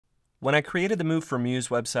When I created the Move for Muse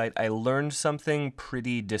website, I learned something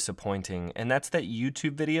pretty disappointing, and that's that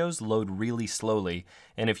YouTube videos load really slowly.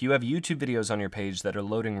 And if you have YouTube videos on your page that are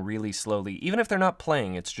loading really slowly, even if they're not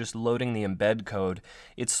playing, it's just loading the embed code,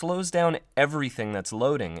 it slows down everything that's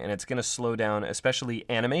loading, and it's going to slow down especially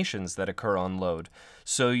animations that occur on load.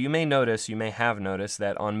 So you may have noticed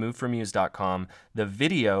that on moveformuse.com, the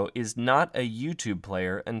video is not a YouTube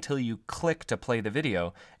player until you click to play the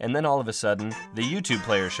video, and then all of a sudden, the YouTube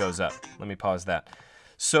player shows up. Let me pause that.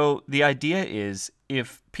 So the idea is,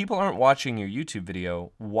 if people aren't watching your YouTube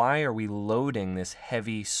video, why are we loading this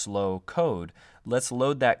heavy, slow code? Let's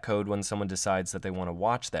load that code when someone decides that they want to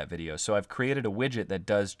watch that video. So I've created a widget that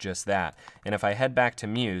does just that. And if I head back to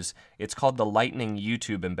Muse, it's called the Lightning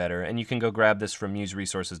YouTube Embedder, and you can go grab this from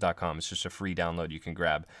museresources.com. It's just a free download you can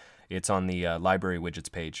grab. It's on the library widgets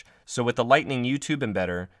page. So with the Lightning YouTube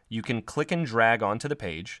Embedder, you can click and drag onto the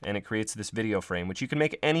page, and it creates this video frame, which you can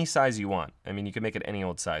make any size you want. I mean, you can make it any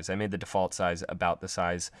old size. I made the default size about the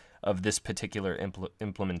size of this particular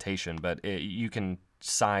implementation, but you can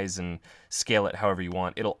size and scale it however you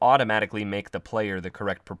want. It'll automatically make the player the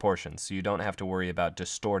correct proportions, so you don't have to worry about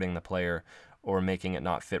distorting the player or making it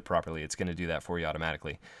not fit properly. It's going to do that for you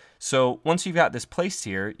automatically. So once you've got this placed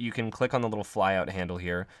here, you can click on the little flyout handle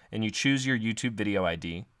here, and you choose your YouTube video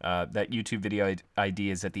ID. That YouTube video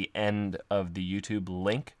ID is at the end of the YouTube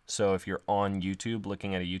link. So if you're on YouTube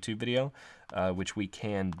looking at a YouTube video, which we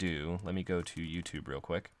can do, let me go to YouTube real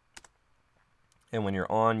quick. And when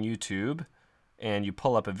you're on YouTube and you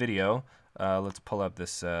pull up a video, let's pull up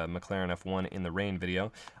this McLaren F1 in the rain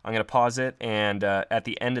video. I'm going to pause it, and at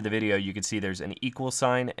the end of the video, you can see there's an equal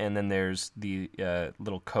sign, and then there's the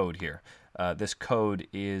little code here. This code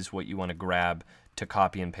is what you want to grab to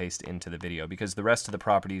copy and paste into the video, because the rest of the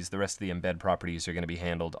properties, the rest of the embed properties are going to be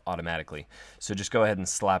handled automatically. So just go ahead and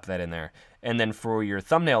slap that in there. And then for your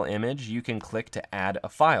thumbnail image, you can click to add a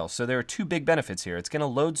file. So there are two big benefits here. It's going to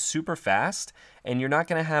load super fast, and you're not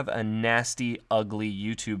going to have a nasty, ugly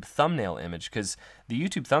YouTube thumbnail image, because the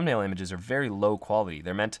YouTube thumbnail images are very low quality.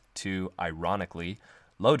 They're meant to, ironically,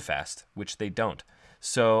 load fast, which they don't.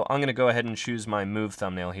 So I'm going to go ahead and choose my Move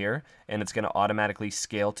thumbnail here, and it's going to automatically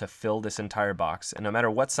scale to fill this entire box. And no matter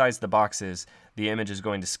what size the box is, the image is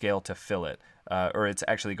going to scale to fill it, or it's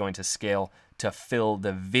actually going to scale to fill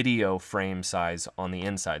the video frame size on the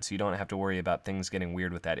inside, so you don't have to worry about things getting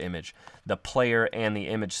weird with that image. The player and the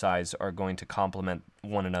image size are going to complement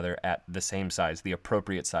one another at the same size, the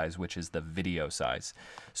appropriate size, which is the video size.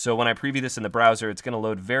 So when I preview this in the browser, it's going to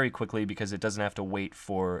load very quickly because it doesn't have to wait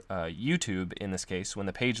for YouTube in this case. When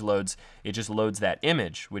the page loads, it just loads that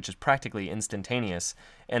image, which is practically instantaneous,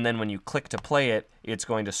 and then when you click to play it, it's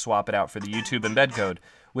going to swap it out for the YouTube embed code,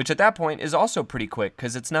 which at that point is also pretty quick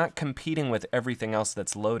because it's not competing with everything else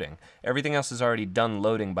that's loading. Everything else is already done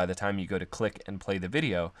loading by the time you go to click and play the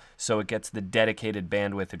video, so it gets the dedicated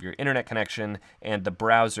bandwidth of your internet connection, and the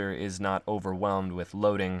browser is not overwhelmed with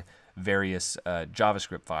loading various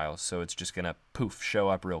JavaScript files, so it's just going to poof, show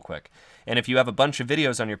up real quick. And if you have a bunch of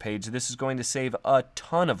videos on your page, this is going to save a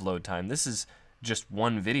ton of load time. This is just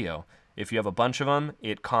one video. If you have a bunch of them,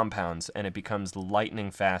 it compounds and it becomes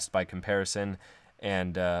lightning fast by comparison.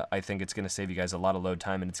 And I think it's going to save you guys a lot of load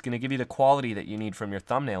time, and it's going to give you the quality that you need from your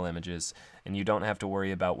thumbnail images, and you don't have to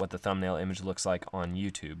worry about what the thumbnail image looks like on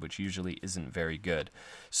YouTube, which usually isn't very good.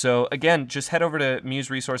 So again, just head over to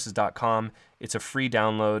museresources.com. It's a free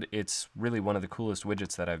download. It's really one of the coolest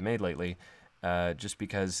widgets that I've made lately. Just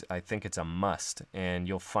because I think it's a must, and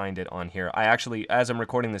you'll find it on here. I actually, as I'm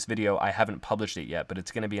recording this video, I haven't published it yet, but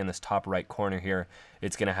it's going to be in this top right corner here.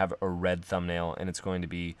 It's going to have a red thumbnail, and it's going to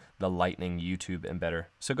be the Lightning YouTube Embedder.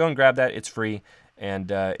 So go and grab that. It's free,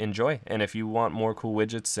 and enjoy. And if you want more cool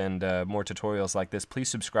widgets and more tutorials like this, please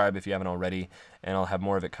subscribe if you haven't already, and I'll have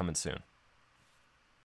more of it coming soon.